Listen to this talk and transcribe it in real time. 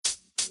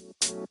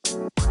Hey,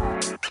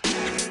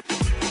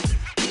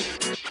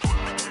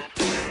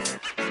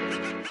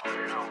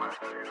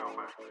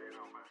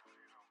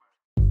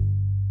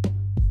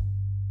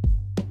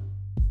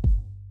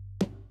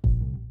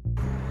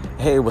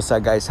 what's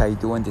up, guys? How you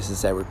doing? This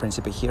is Eric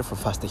Principe here for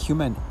Fast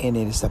Human, and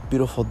it is a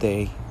beautiful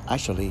day.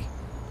 Actually,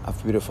 a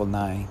beautiful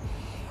night.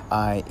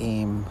 I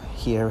am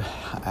here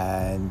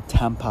in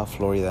Tampa,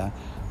 Florida,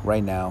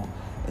 right now,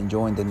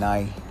 enjoying the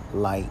night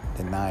light,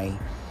 the night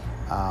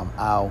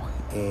out,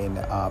 and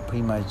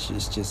pretty much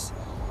it's just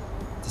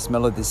the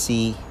smell of the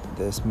sea,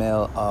 the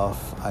smell of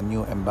a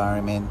new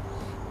environment,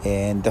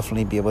 and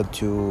definitely be able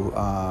to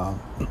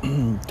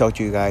talk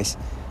to you guys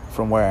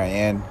from where I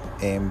am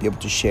and be able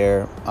to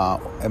share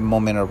a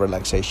moment of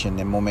relaxation,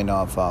 a moment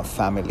of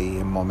family,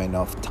 a moment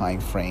of time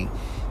frame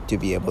to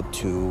be able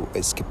to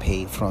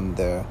escape from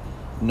the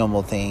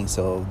normal things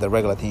or the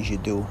regular things you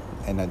do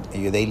on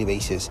your daily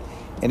basis.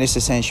 And it's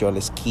essential,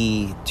 it's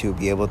key to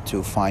be able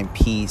to find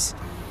peace.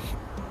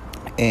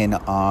 And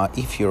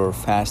if you're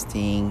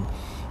fasting,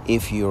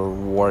 if you're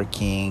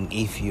working,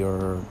 if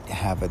you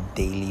have a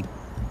daily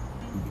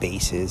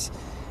basis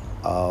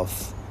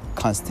of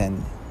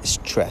constant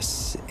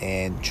stress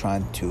and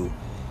trying to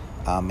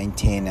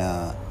maintain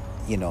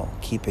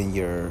keeping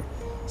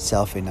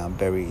yourself in a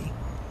very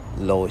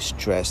low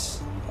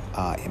stress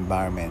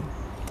environment.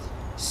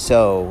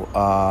 So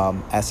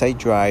as I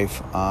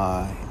drive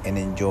and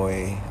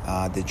enjoy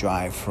the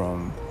drive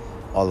from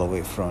all the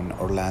way from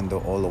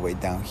Orlando all the way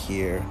down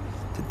here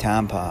to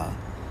Tampa,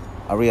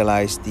 I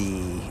realize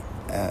the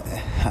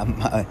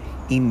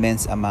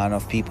immense amount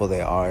of people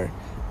that are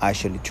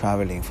actually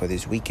traveling for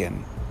this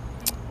weekend.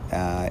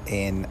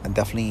 And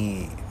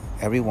definitely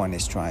everyone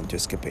is trying to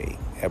escape.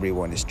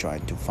 Everyone is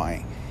trying to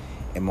find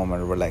a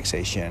moment of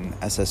relaxation.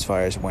 As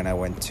far as when I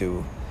went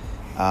to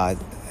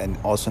an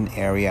awesome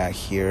area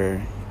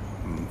here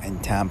in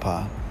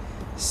Tampa.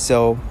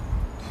 So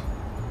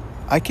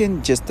I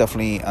can just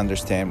definitely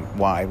understand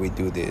why we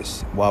do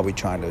this, why we're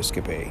trying to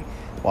escape,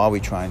 why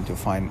we're trying to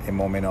find a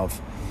moment of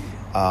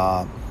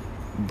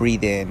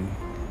breathe in,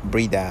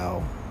 breathe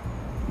out,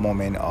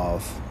 moment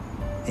of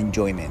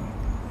enjoyment.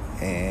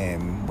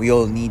 And we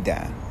all need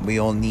that. We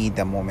all need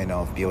that moment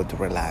of be able to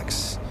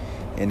relax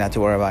and not to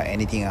worry about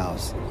anything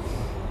else.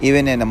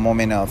 Even in a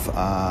moment of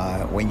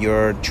when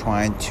you're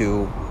trying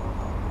to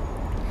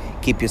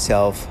keep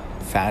yourself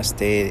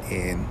fasted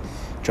and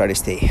try to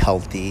stay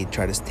healthy,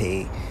 try to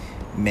stay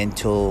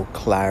mental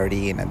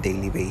clarity on a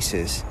daily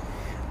basis.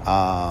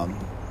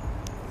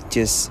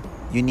 Just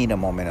you need a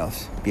moment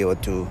of be able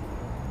to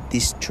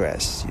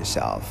distress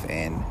yourself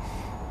and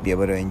be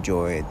able to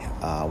enjoy it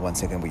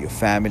once again with your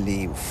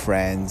family,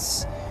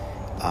 friends,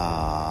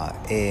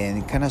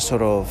 and kind of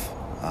sort of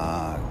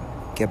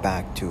get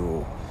back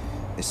to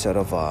a sort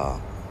of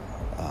a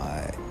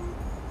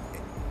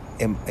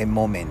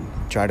moment.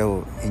 Try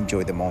to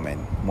enjoy the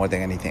moment more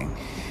than anything.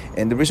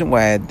 And the reason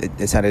why I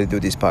decided to do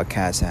this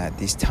podcast at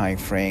this time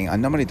frame, I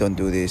normally don't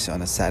do this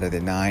on a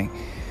Saturday night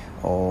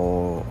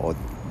or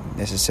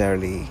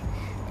necessarily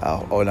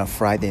on a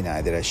Friday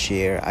night that I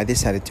share. I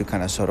decided to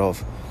kind of sort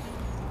of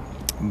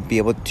be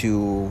able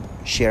to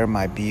share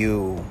my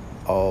view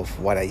of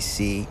what I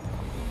see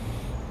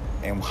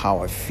and how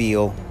I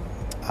feel.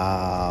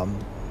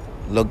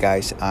 Look,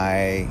 guys,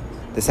 I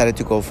decided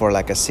to go for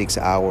like a 6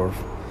 hour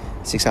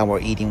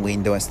eating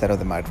window instead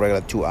of my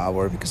regular 2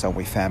 hour because I'm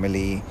with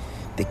family,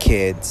 the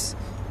kids,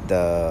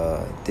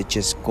 they're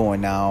just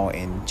going out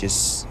and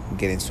just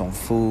getting some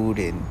food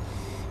and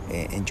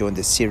enjoying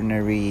the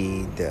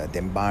scenery, the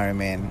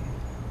environment.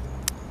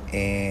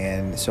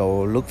 And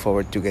so look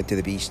forward to get to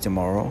the beach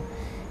tomorrow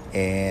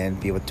and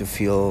be able to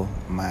feel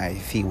my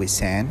feet with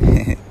sand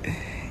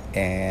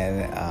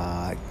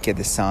and get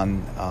the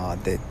sun,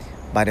 the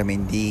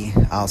vitamin D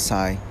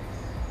outside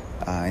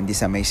in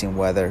this amazing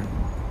weather.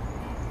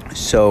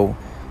 So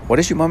what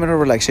is your moment of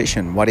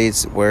relaxation? Where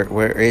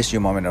is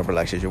your moment of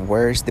relaxation?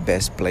 Where is the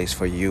best place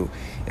for you?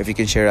 If you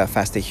can share at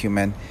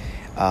fastedhuman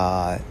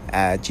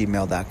at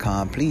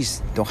gmail.com,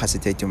 please don't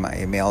hesitate to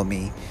email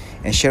me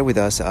and share with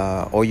us,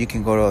 or you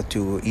can go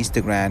to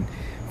Instagram,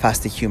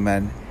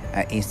 fastedhuman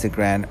at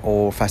Instagram,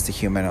 or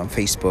fastedhuman on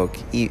Facebook.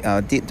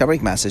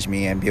 Direct message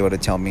me and be able to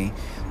tell me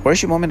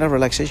where's your moment of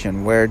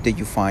relaxation. Where did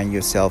you find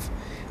yourself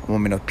a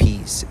moment of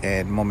peace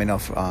and moment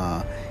of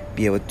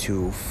be able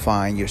to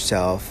find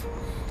yourself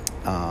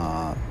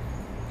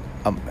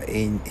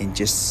in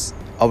just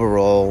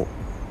overall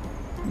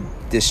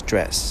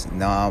distress,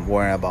 not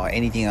worrying about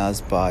anything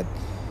else but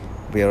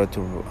be able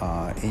to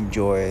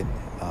enjoy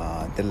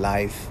the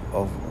life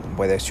of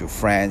whether it's your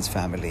friends,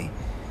 family,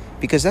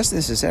 because that's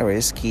necessary.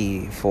 It's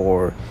key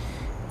for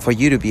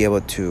you to be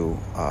able to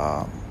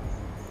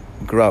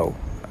grow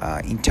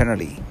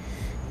internally,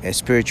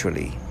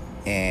 spiritually,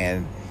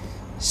 and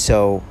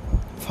so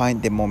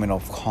find the moment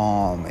of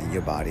calm in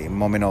your body, a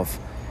moment of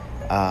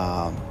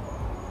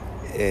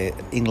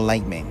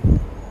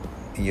enlightenment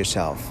in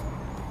yourself.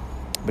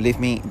 Believe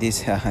me,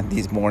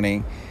 this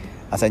morning,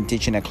 as I'm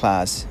teaching a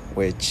class,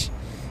 which,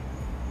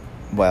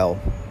 well,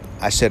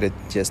 I should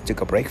have just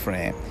took a break from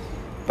it,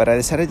 but I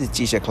decided to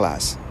teach a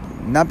class,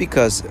 not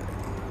because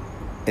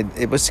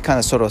it was kind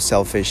of sort of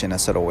selfish in a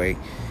sort of way,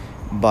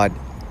 but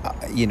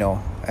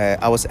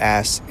I was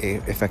asked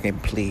if I can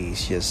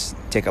please just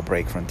take a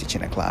break from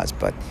teaching a class,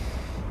 but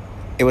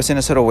it was in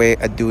a sort of way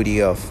a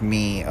duty of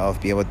me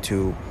of be able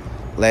to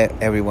let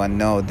everyone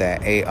know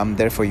that, hey, I'm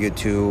there for you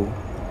too.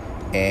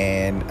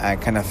 And I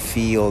kind of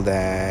feel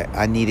that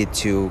I needed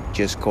to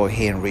just go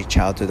ahead and reach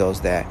out to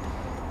those that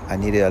I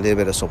needed a little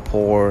bit of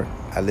support,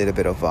 a little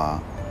bit of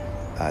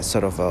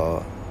sort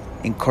of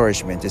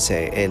encouragement to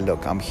say, hey,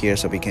 look, I'm here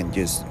so we can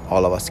just,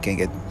 all of us can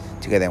get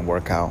together and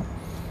work out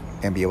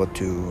and be able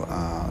to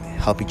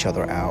help each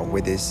other out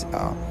with this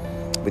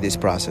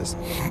process.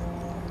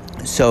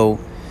 So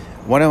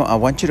I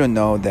want you to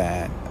know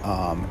that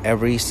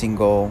every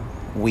single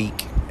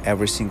week,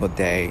 every single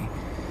day,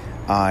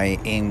 I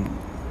am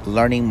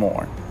learning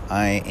more.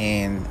 I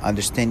am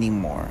understanding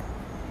more.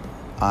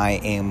 I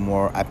am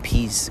more at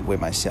peace with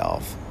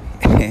myself.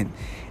 And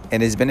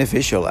it's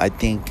beneficial. I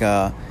think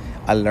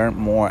I learned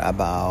more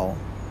about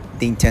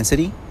the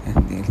intensity.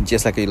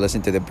 Just like you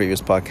listened to the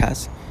previous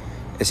podcast,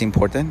 it's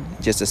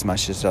important just as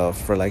much as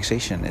of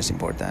relaxation is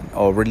important,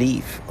 or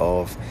relief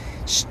of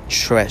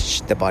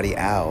stretch the body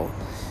out.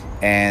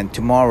 And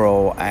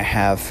tomorrow I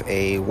have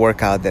a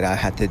workout that I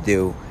had to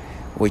do,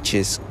 which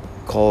is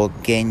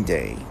called Game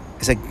Day.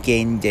 It's a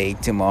game day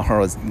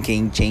tomorrow,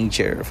 game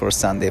changer for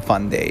Sunday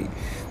fun day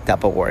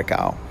type of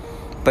workout.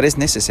 But it's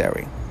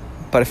necessary.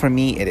 But for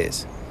me it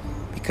is,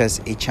 because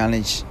it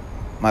challenged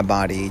my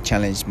body, it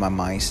challenged my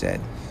mindset.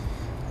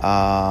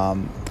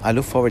 I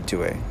look forward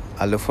to it.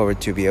 I look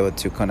forward to be able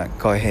to kind of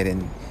go ahead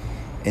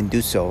and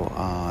do so,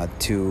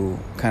 to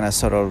kind of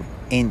sort of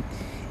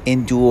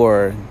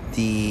endure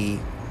the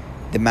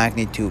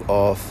magnitude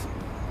of,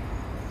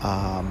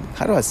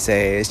 how do I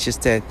say, it's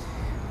just that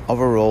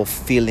overall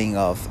feeling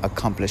of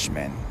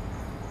accomplishment.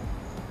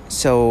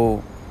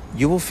 So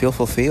you will feel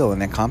fulfilled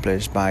and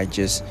accomplished by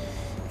just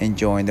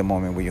enjoying the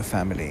moment with your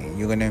family.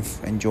 You're going to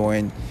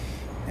enjoy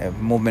a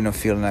moment of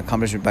feeling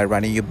accomplishment by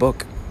writing your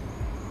book.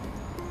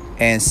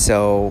 And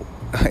so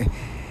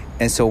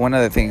one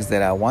of the things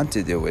that I want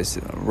to do is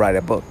write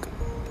a book,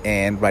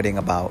 and writing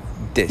about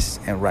this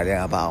and writing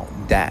about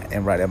that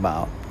and writing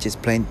about just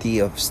plenty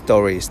of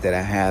stories that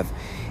I have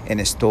in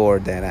a store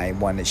that I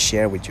want to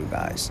share with you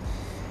guys.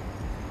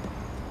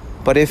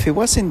 But if it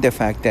wasn't the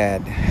fact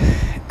that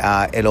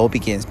it all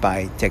begins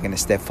by taking a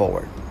step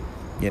forward,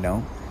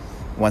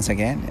 once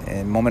again,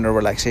 a moment of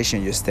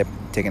relaxation, you're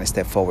taking a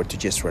step forward to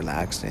just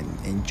relax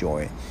and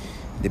enjoy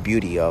the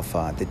beauty of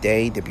the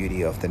day, the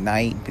beauty of the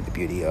night, the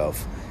beauty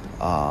of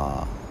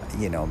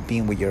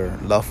being with your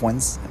loved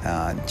ones.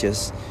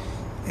 Just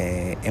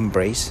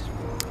embrace.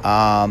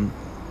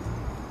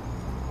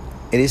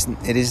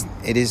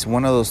 It is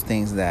one of those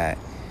things that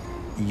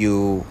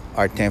you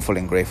are thankful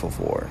and grateful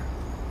for.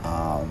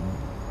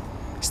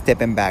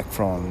 Stepping back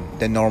from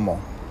the normal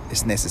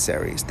is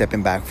necessary.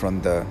 Stepping back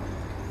from the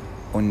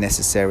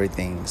unnecessary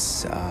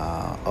things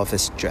of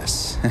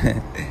stress.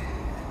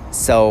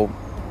 So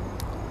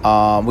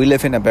we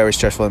live in a very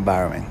stressful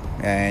environment,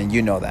 and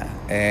you know that.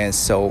 And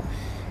so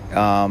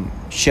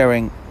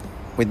sharing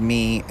with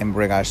me in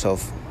regards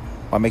of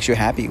what makes you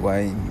happy,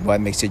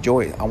 what makes you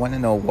joy. I want to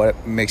know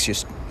what makes you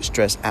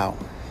stress out.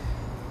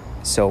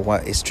 So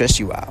what stress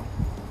you out,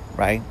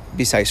 right?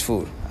 Besides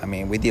food. I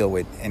mean, we deal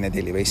with on a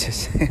daily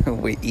basis.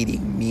 We're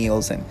eating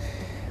meals and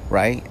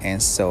right.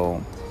 And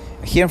so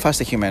here in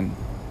Faster Human,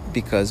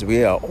 because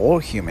we are all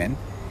human,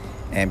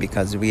 and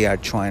because we are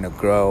trying to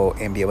grow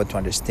and be able to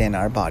understand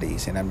our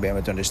bodies and be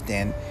able to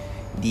understand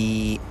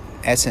the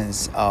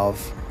essence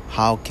of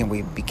how can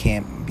we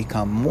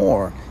become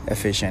more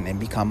efficient and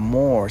become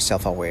more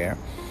self-aware,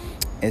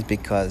 is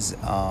because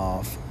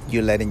of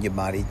you letting your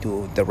body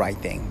do the right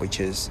thing, which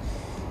is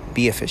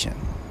be efficient,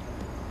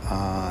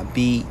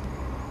 be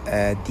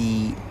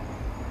the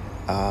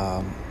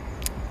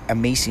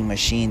amazing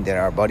machine that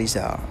our bodies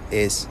are,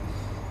 is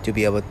to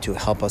be able to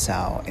help us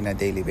out in a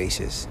daily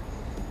basis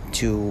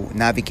to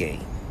navigate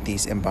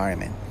this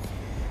environment.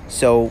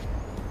 So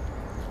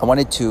I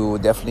wanted to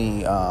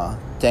definitely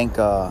thank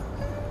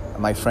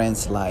my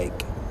friends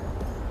like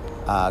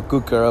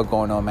Good Girl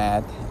Going On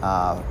Mad.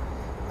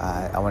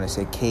 I want to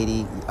say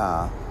Katie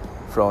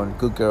from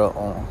Good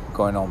Girl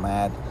Going On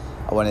Mad.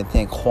 I want to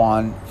thank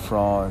Juan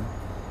from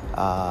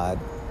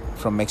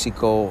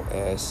Mexico,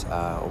 as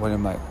one of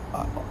my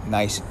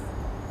nice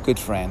good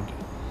friend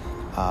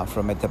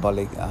from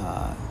Metabolic.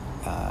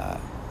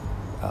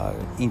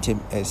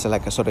 It's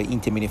like a sort of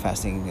intermittent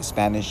fasting in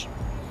Spanish.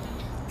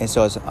 And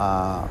so it's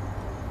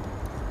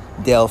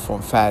Dale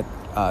from Fat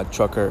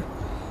Trucker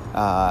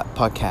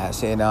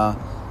podcast. And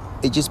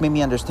it just made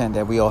me understand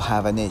that we all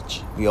have a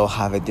niche. We all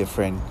have a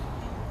different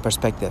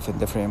perspective and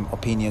different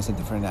opinions and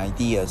different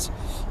ideas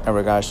in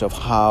regards of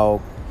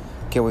how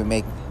can we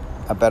make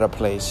a better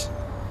place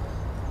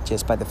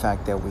just by the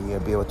fact that we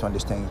be able to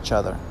understand each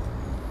other.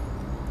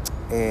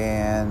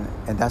 And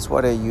that's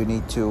what you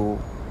need to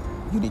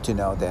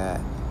know,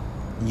 that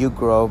you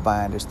grow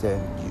by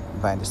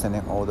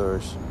understanding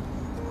others,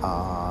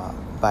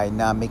 by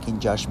not making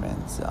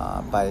judgments,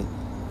 by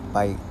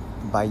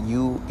by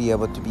you be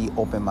able to be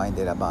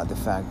open-minded about the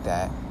fact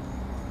that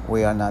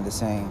we are not the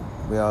same,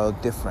 we are all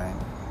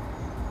different.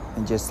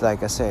 And just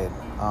like I said,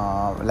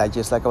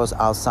 just like I was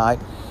outside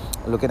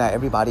looking at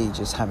everybody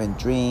just having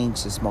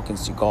drinks and smoking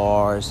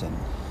cigars and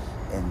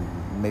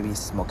maybe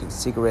smoking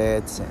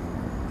cigarettes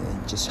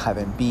and just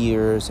having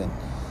beers and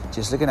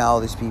just looking at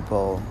all these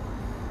people.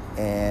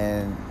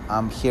 And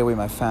I'm here with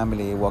my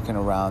family walking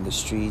around the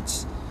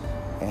streets,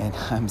 and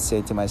I'm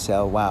saying to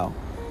myself, wow,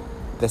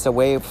 there's a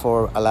way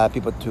for a lot of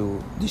people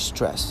to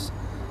distress.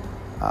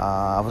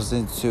 I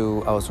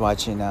was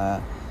watching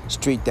a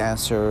street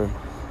dancer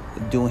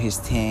doing his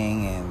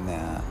thing,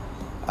 and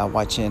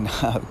watching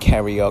a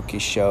karaoke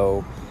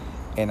show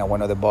in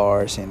one of the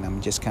bars, and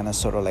I'm just kind of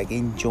sort of like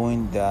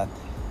enjoying the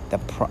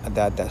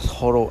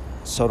whole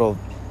sort of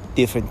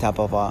different type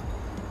of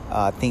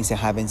things I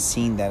haven't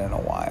seen that in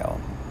a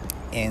while.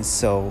 And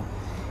so,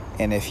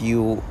 and if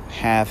you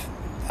have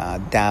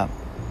that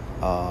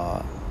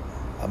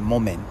a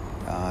moment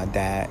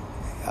that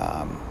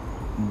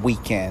we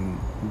can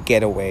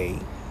get away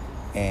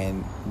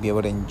and be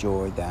able to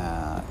enjoy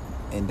that,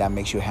 and that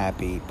makes you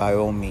happy, by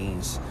all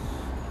means,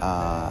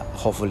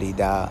 hopefully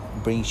that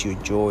brings you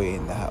joy,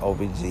 and that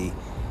obviously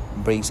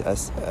brings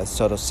us a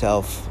sort of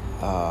self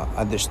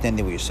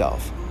understanding with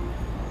yourself.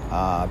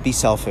 Be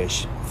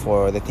selfish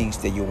for the things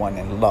that you want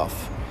and love,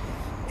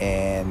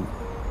 and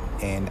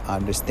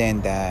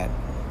understand that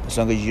as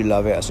long as you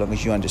love it, as long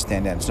as you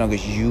understand it, as long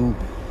as you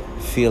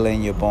feel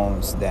in your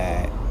bones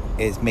that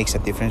it makes a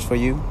difference for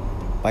you,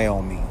 by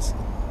all means.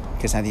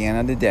 Because at the end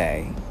of the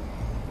day,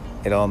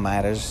 it all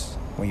matters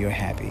when you're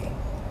happy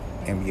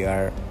and you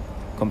are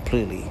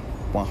completely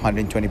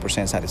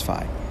 120%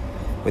 satisfied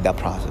with that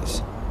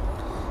process.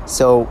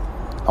 So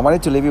I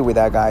wanted to leave you with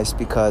that, guys,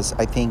 because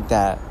I think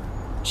that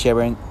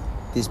sharing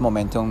this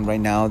momentum right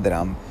now that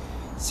I'm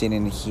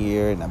sitting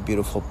here in a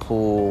beautiful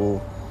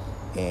pool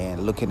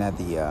and looking at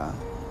the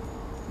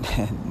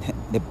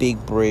the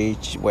big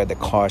bridge where the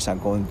cars are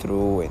going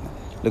through, and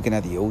looking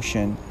at the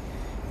ocean,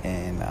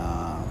 and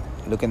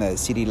looking at the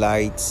city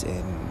lights,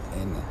 and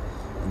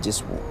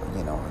just,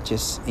 you know,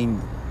 just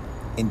in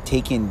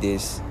taking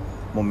this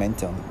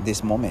momentum,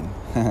 this moment.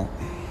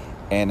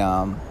 And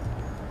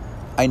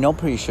I know,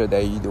 pretty sure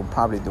that you're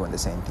probably doing the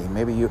same thing.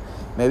 Maybe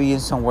you're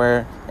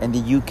somewhere in the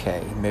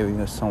UK, maybe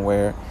you're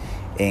somewhere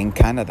in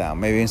Canada,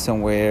 maybe you're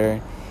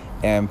somewhere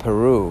in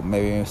Peru,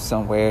 maybe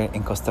somewhere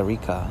in Costa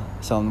Rica,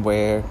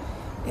 somewhere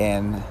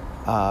in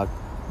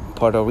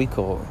Puerto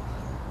Rico,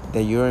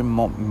 that you're in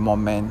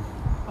moment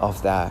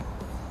of that,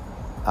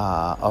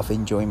 of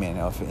enjoyment,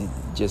 of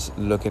just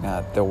looking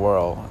at the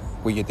world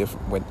with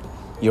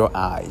your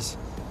eyes,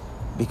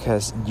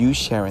 because you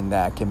sharing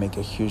that can make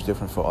a huge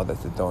difference for others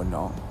that don't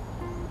know.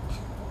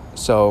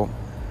 So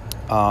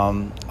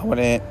I want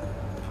to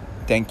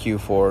thank you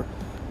for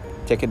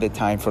taking the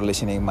time for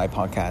listening to my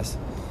podcast,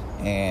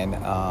 and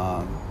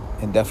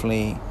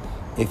definitely,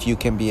 if you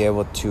can be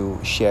able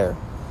to share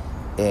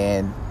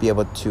and be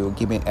able to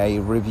give me a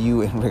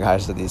review in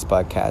regards to this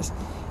podcast,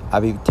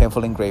 I'll be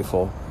thankful and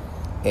grateful.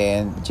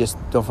 And just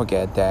don't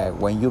forget that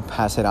when you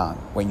pass it on,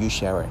 when you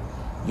share it,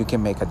 you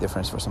can make a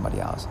difference for somebody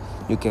else.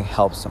 You can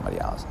help somebody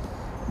else.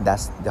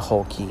 That's the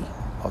whole key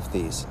of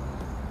this,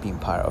 being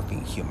part of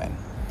being human.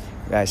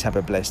 Guys, have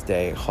a blessed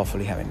day.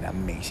 Hopefully have an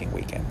amazing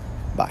weekend.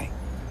 Bye.